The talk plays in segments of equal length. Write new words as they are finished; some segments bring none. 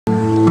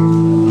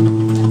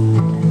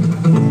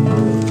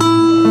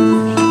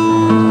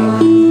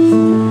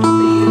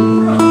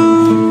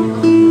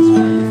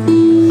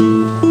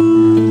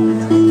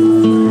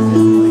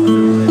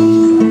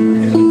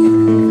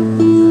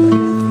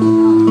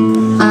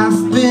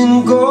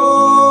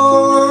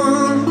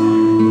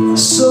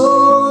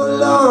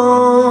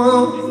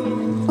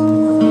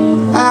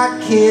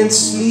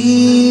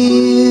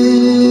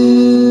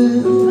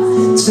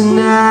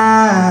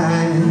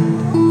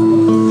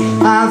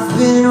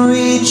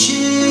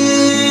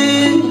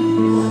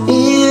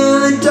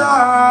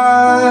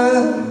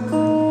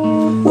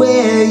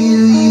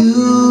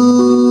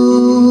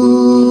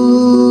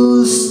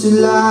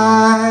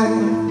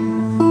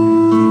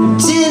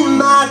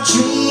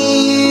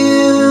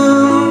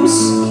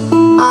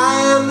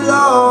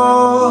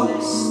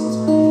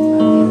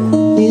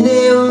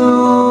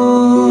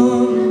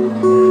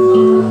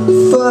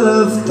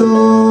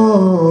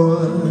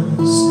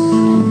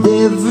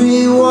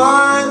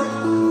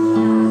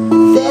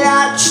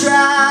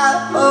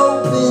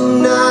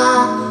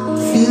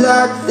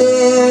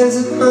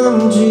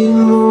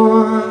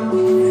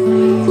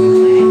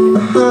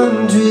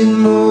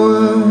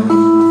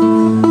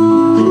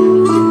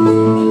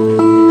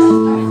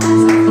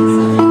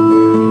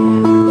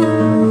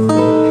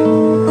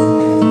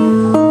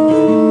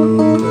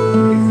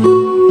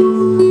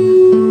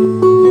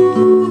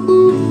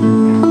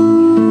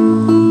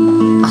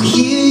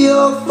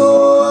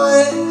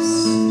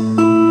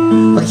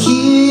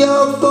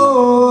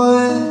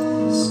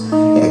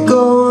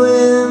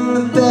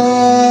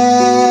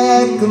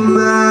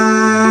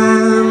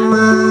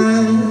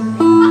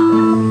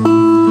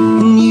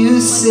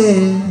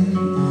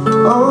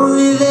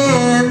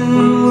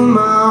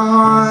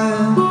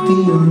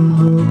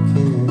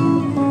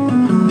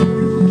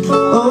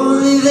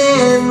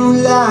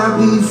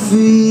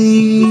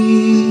free.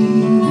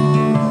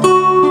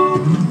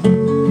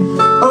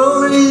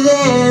 Only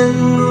then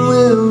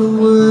will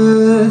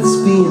words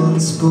be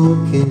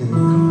unspoken.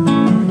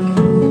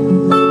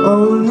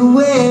 Only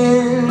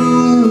when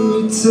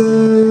you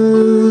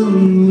return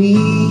me.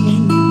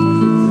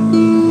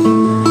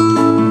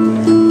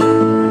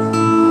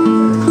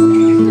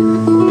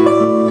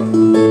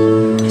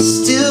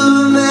 Still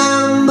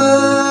remember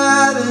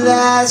the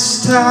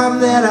last time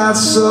that I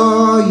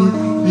saw you.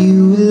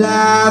 You were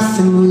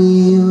laughing,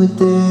 we were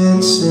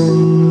dancing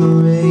in the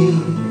rain.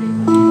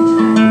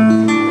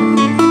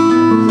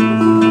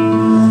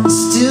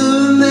 Still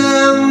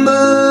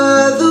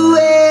remember the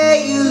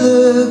way you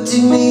looked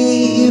at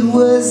me. It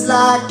was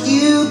like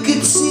you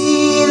could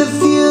see the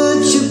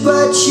future,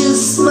 but you're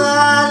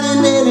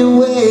smiling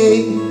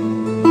anyway.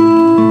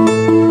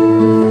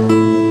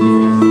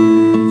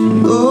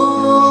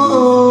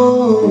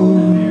 Oh,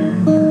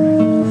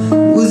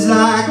 it was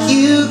like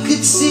you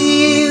could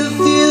see the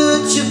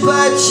future,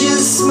 but you're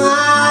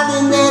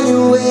smiling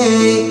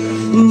anyway.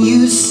 And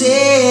you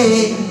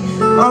said,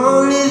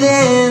 only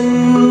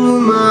then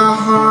will my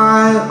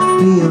heart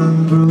be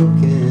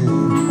unbroken.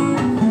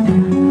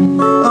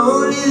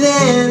 Only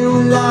then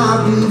will I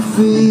be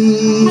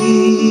free.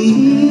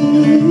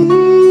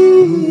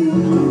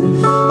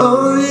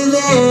 Only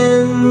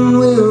then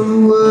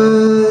will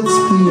words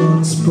be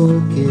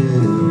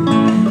unspoken.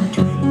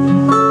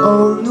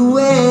 Only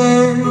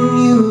when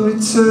you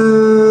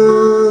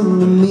return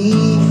to me.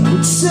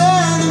 Return